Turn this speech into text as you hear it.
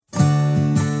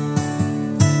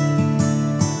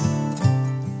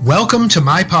Welcome to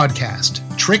my podcast,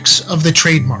 Tricks of the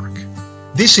Trademark.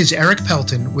 This is Eric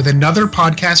Pelton with another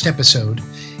podcast episode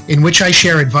in which I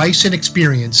share advice and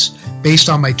experience based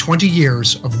on my 20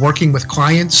 years of working with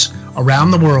clients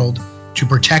around the world to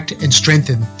protect and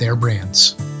strengthen their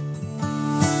brands.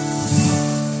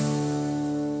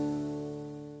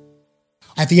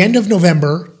 At the end of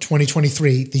November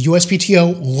 2023, the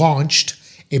USPTO launched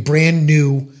a brand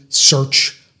new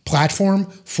search platform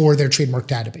for their trademark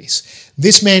database.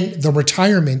 This meant the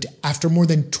retirement after more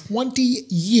than 20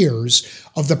 years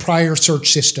of the prior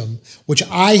search system, which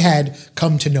I had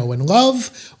come to know and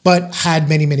love, but had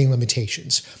many, many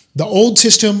limitations. The old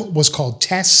system was called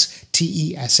TESS,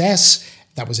 T-E-S-S.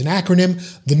 That was an acronym.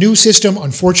 The new system,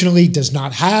 unfortunately, does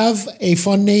not have a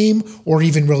fun name or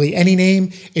even really any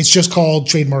name. It's just called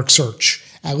Trademark Search,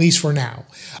 at least for now.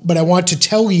 But I want to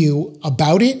tell you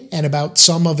about it and about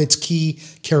some of its key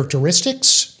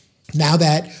characteristics now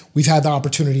that we've had the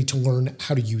opportunity to learn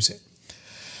how to use it.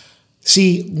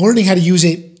 See, learning how to use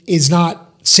it is not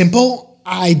simple.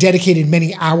 I dedicated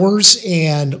many hours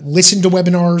and listened to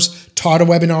webinars, taught a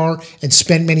webinar, and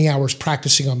spent many hours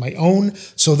practicing on my own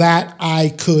so that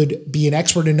I could be an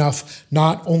expert enough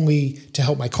not only to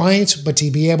help my clients, but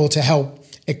to be able to help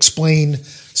explain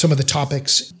some of the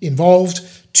topics involved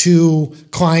to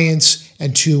clients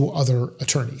and to other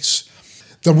attorneys.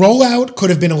 The rollout could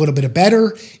have been a little bit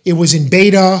better. It was in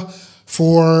beta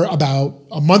for about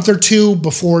a month or two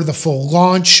before the full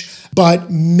launch,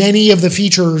 but many of the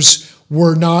features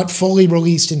were not fully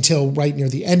released until right near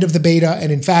the end of the beta.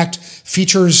 And in fact,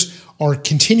 features are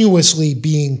continuously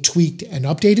being tweaked and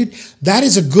updated. That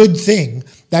is a good thing.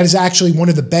 That is actually one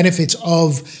of the benefits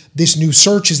of this new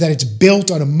search, is that it's built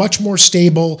on a much more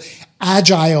stable,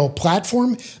 agile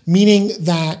platform, meaning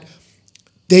that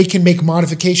they can make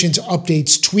modifications,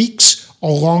 updates, tweaks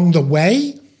along the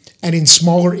way and in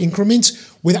smaller increments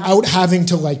without having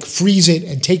to freeze it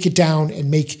and take it down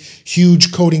and make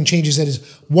huge coding changes. That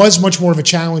was much more of a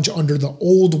challenge under the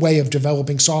old way of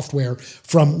developing software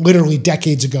from literally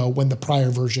decades ago when the prior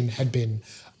version had been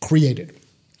created.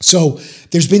 So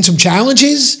there's been some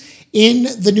challenges in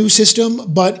the new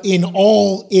system, but in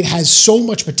all, it has so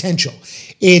much potential.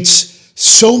 It's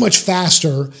so much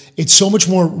faster. It's so much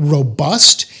more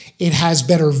robust. It has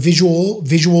better visual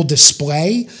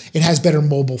display. It has better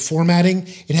mobile formatting.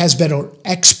 It has better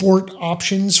export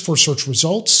options for search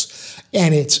results.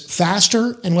 And it's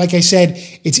faster. And like I said,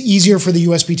 it's easier for the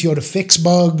USPTO to fix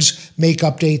bugs, make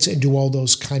updates, and do all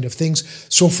those kind of things.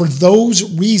 So for those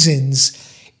reasons,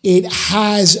 it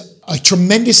has a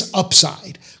tremendous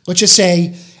upside. Let's just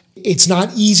say it's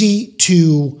not easy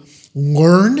to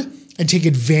learn and take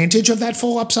advantage of that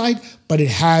full upside, but it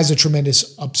has a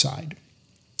tremendous upside.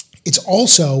 It's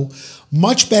also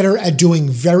much better at doing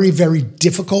very, very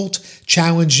difficult,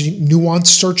 challenging, nuanced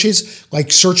searches,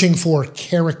 like searching for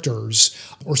characters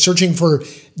or searching for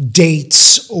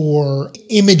dates or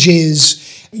images.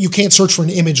 You can't search for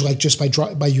an image just by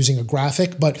using a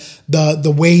graphic, but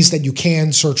the ways that you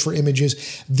can search for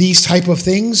images, these type of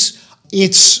things,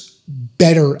 it's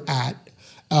better at.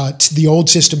 The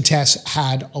old system TESS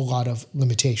had a lot of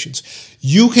limitations.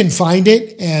 You can find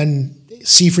it and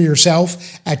see for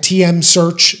yourself at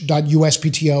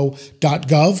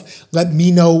tmsearch.uspto.gov. Let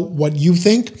me know what you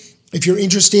think. If you're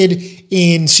interested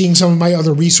in seeing some of my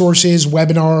other resources,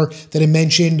 webinar that I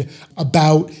mentioned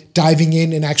about diving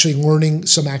in and actually learning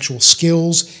some actual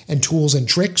skills and tools and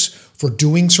tricks for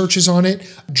doing searches on it,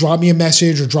 drop me a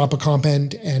message or drop a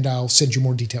comment and I'll send you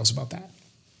more details about that.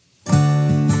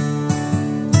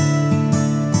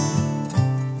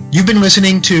 You've been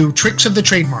listening to Tricks of the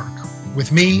Trademark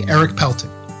with me, Eric Pelton.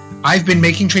 I've been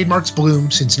making trademarks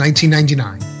bloom since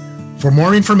 1999. For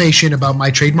more information about my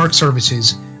trademark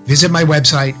services, visit my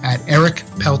website at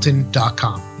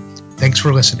ericpelton.com. Thanks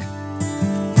for listening.